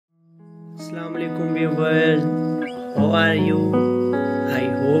Assalamu alaikum viewers, how are you? I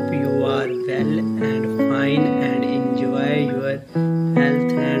hope you are well and fine and enjoy your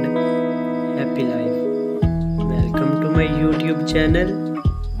health and happy life. Welcome to my YouTube channel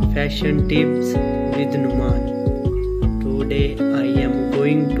Fashion Tips with Numan. Today I am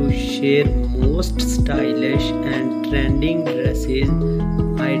going to share most stylish and trending dresses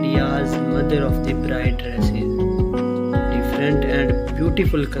ideas, mother of the bride dresses. Different and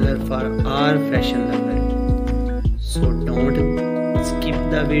beautiful color for all fashion lovers. So don't skip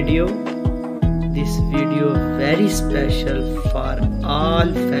the video. This video very special for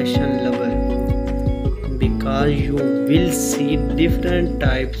all fashion lovers because you will see different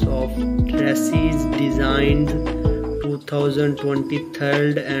types of dresses designed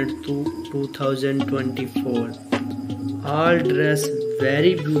 2023 and 2024. All dress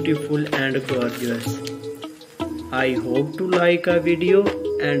very beautiful and gorgeous. I hope to like a video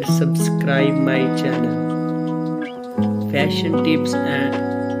and subscribe my channel Fashion Tips and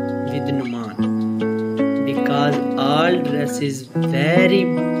with Numan because all dresses very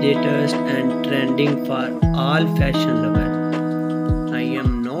latest and trending for all fashion lovers. I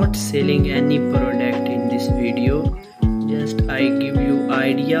am not selling any product in this video, just I give you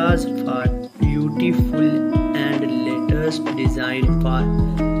ideas for beautiful and latest design for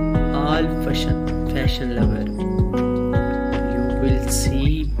all fashion lovers. Will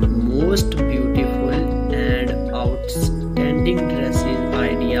see most beautiful and outstanding dresses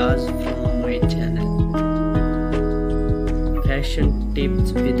ideas from my channel Fashion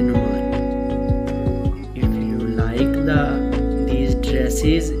Tips with Numan. If you like these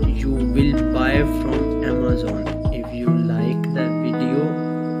dresses, you will buy from Amazon. If you like the video,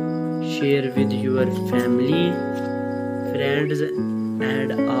 share with your family, friends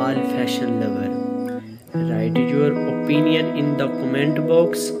and all fashion lovers. Write your opinion in the comment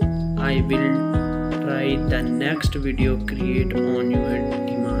box. I will try the next video create on your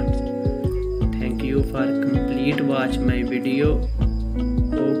demands. Thank you for complete watch my video.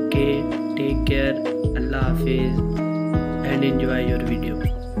 Okay, take care, Allah Hafiz and enjoy your video.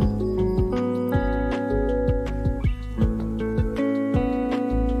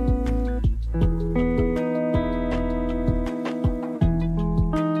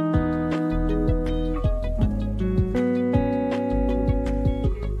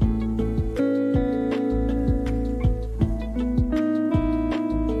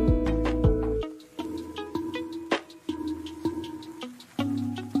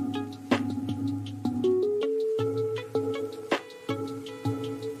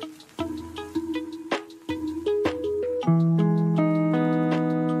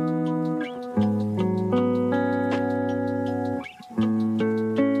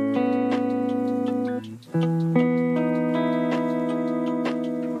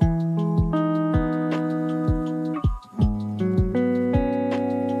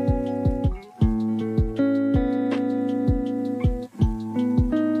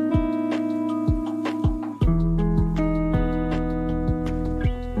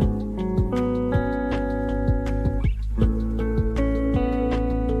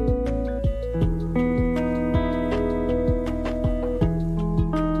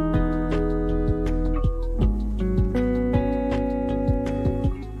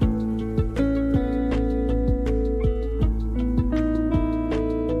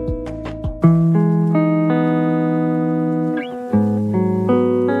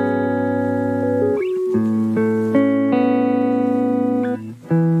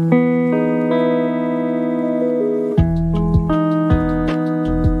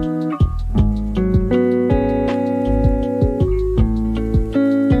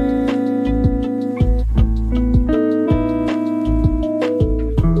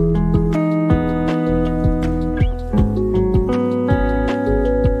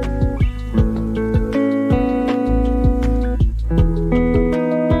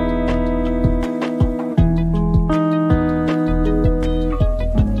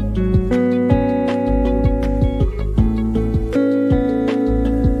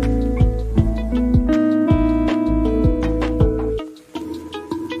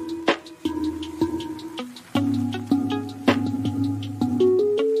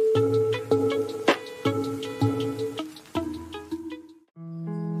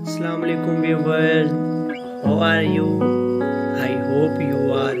 Assalamu alaikum viewers, how are you? I hope you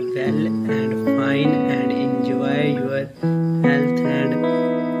are well and fine and enjoy your health and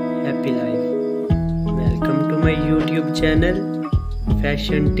happy life. Welcome to my YouTube channel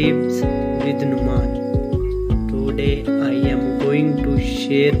Fashion Tips with Numan. Today I am going to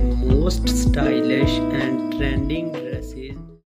share most stylish and trending